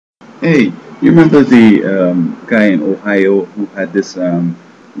Hey, you remember the guy in Ohio who had this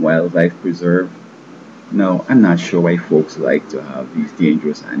wildlife preserve? No, I'm not sure why folks like to have these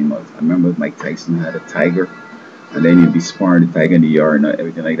dangerous animals. I remember Mike Tyson had a tiger, and then he'd be sparring the tiger in the yard and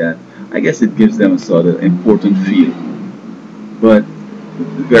everything like that. I guess it gives them a sort of important feel, but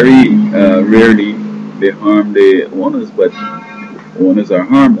very rarely they harm the owners, but owners are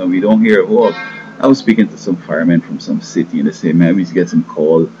harmed, and we don't hear a whole. I was speaking to some firemen from some city, and they say, man, we used to get some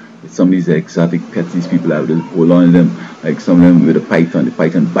call with some of these exotic pets these people have. They hold on to them, like some of them with a python. The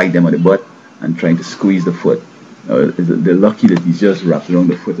python bite them on the butt and trying to squeeze the foot. They're lucky that he's just wrapped around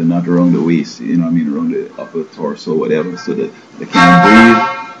the foot and not around the waist, you know what I mean, around the upper torso, whatever, so that they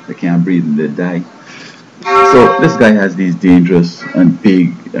can't breathe and they die. So this guy has these dangerous and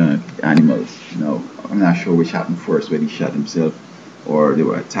big animals. Now, I'm not sure which happened first, whether he shot himself or they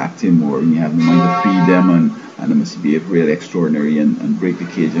were attacked him, or he had no money to feed them, and they must behave really extraordinary and break the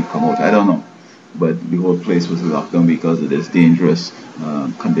cage and come out. I don't know. But the whole place was locked down because of this dangerous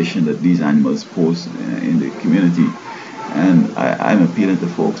condition that these animals pose in the community. And I'm appealing to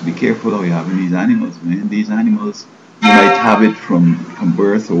folks, be careful how you're having these animals, man. These animals, you might have it from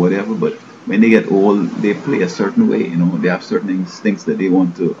birth or whatever, but when they get old, they play a certain way, you know. They have certain instincts that they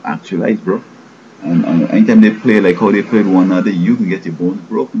want to actualize, bro. And anytime they play like how they played one another, you can get your bones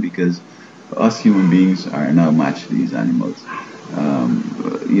broken because us human beings are now matched to these animals.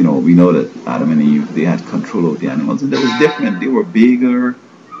 You know, we know that Adam and Eve, they had control of the animals, and that was different. They were bigger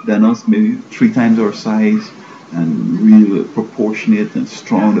than us, maybe 3 times our size, and real proportionate and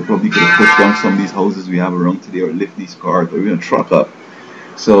strong. They probably could have pushed down some of these houses we have around today, or lift these cars, or even a truck up.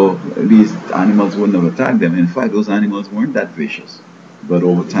 So these animals wouldn't have attacked them. In fact, those animals weren't that vicious. But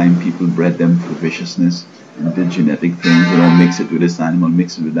over time, people bred them for viciousness and did genetic things. You know, mix it with this animal,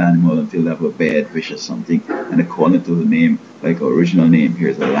 mix it with that animal until they have a bad, vicious something. And they call it to the name, like original name.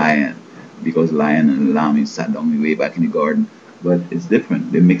 Here's a lion. Because lion and lamb sat down way back in the garden. But it's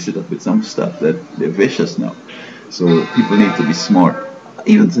different. They mix it up with some stuff that they're vicious now. So people need to be smart.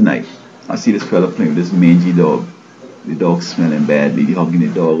 Even tonight, I see this fella playing with this mangy dog. The dog smelling badly. He hugging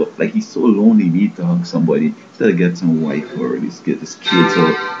the dog up. Like he's so lonely, he need to hug somebody. Instead of get some wife or get his kids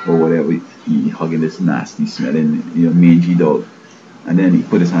or whatever, he hugging this nasty smelling, mangy dog. And then he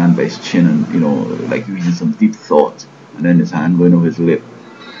put his hand by his chin and, like reading some deep thought. And then his hand going over his lip.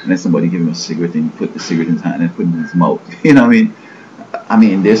 And then somebody give him a cigarette and he put the cigarette in his hand and put it in his mouth. You know what I mean? I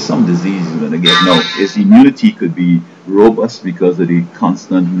mean, there's some disease he's going to get. Now, his immunity could be robust because of the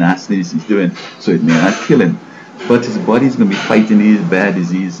constant nastiness he's doing. So it may not kill him, but his body's going to be fighting these bad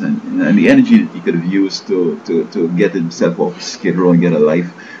disease, and the energy that he could have used to get himself off skid row and get a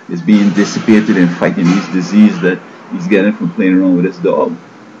life is being dissipated in fighting these disease that he's getting from playing around with his dog.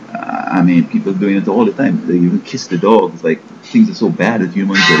 I mean, people doing it all the time. They even kiss the dogs. Like, things are so bad that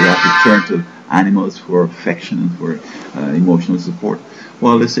humans that we have to turn to animals for affection and for emotional support.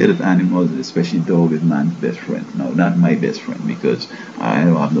 Well, they say that animals, especially dog, is man's best friend. No, not my best friend, because I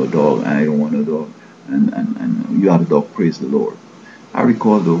don't have no dog and I don't want a dog. And you have a dog, praise the Lord. I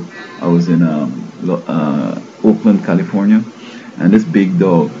recall though, I was in Oakland, California, and this big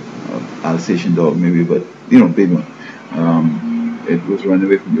dog, Alsatian dog maybe, but big one. It was running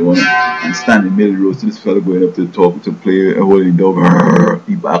away from the owner and standing in the middle of the road. So this fella going up to talk to play a holding dog.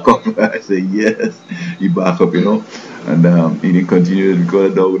 He back up. I said yes. He back up, and he didn't continue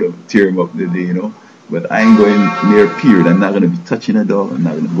because the dog would have tear him up the day. But I ain't going near period. I'm not gonna be touching a dog. I'm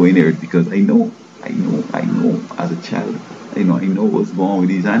not gonna go in there because I know. As a child, I know what's going on with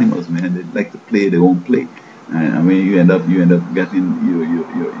these animals, man. They like to play, they won't play, and I mean, you end up getting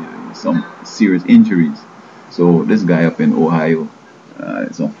some serious injuries. So this guy up in Ohio,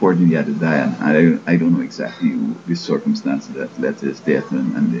 it's unfortunate he had to die, and I don't know exactly the circumstances that led to his death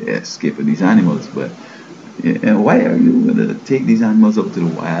and the escape of these animals. But why are you going to take these animals up to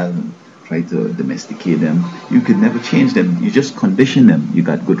the wild and try to domesticate them? You could never change them. You just condition them. You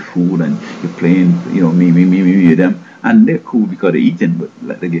got good food and you're playing, me, them, and they're cool because they're eating, but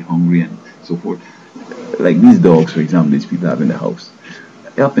let them get hungry and so forth. Like these dogs, for example, these people have in the house.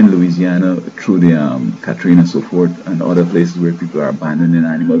 Up in Louisiana, through the Katrina and so forth, and other places where people are abandoning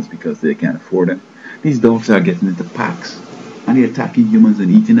animals because they can't afford them, these dogs are getting into packs and they're attacking humans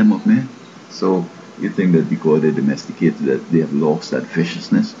and eating them up, man. So you think that because they're domesticated, that they have lost that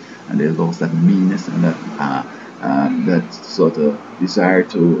viciousness and they've lost that meanness and that sort of desire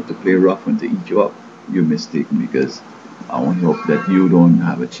to play rough and to eat you up? You're mistaken, because I only hope that you don't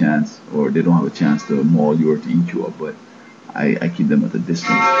have a chance, or they don't have a chance to maul you or to eat you up. But I keep them at a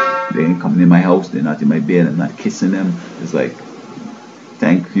distance. They ain't coming in my house. They're not in my bed. I'm not kissing them. It's like,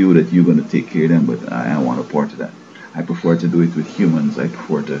 thank you that you're going to take care of them, but I don't want a part of that. I prefer to do it with humans. I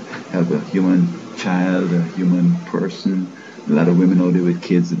prefer to help a human child, a human person. A lot of women out there with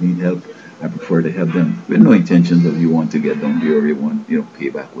kids that need help. I prefer to help them with no intentions of you want to get down there or you want, pay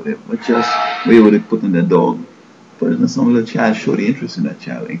back with it, but just be able to put in the dog, put in some little child, show the interest in that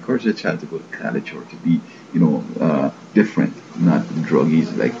child, encourage the child to go to college or to be, different, not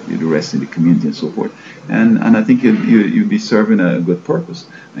druggies like the rest of the community and so forth. And I think you'd be serving a good purpose.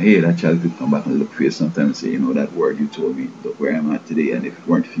 Hey, that child could come back and look for you sometime and say, that word you told me, look where I'm at today, and if it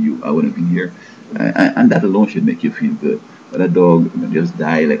weren't for you, I wouldn't be here. And that alone should make you feel good. But a dog just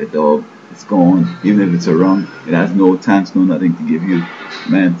die like a dog. It's gone, even if it's a wrong. It has no thanks, no nothing to give you.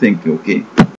 Man, think, okay.